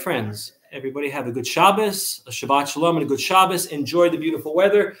 all right, friends, everybody have a good Shabbos, a Shabbat Shalom, and a good Shabbos. Enjoy the beautiful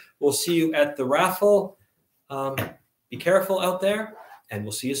weather. We'll see you at the raffle. Be careful out there, and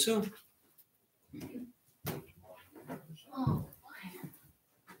we'll see you soon.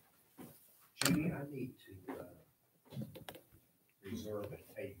 Judy,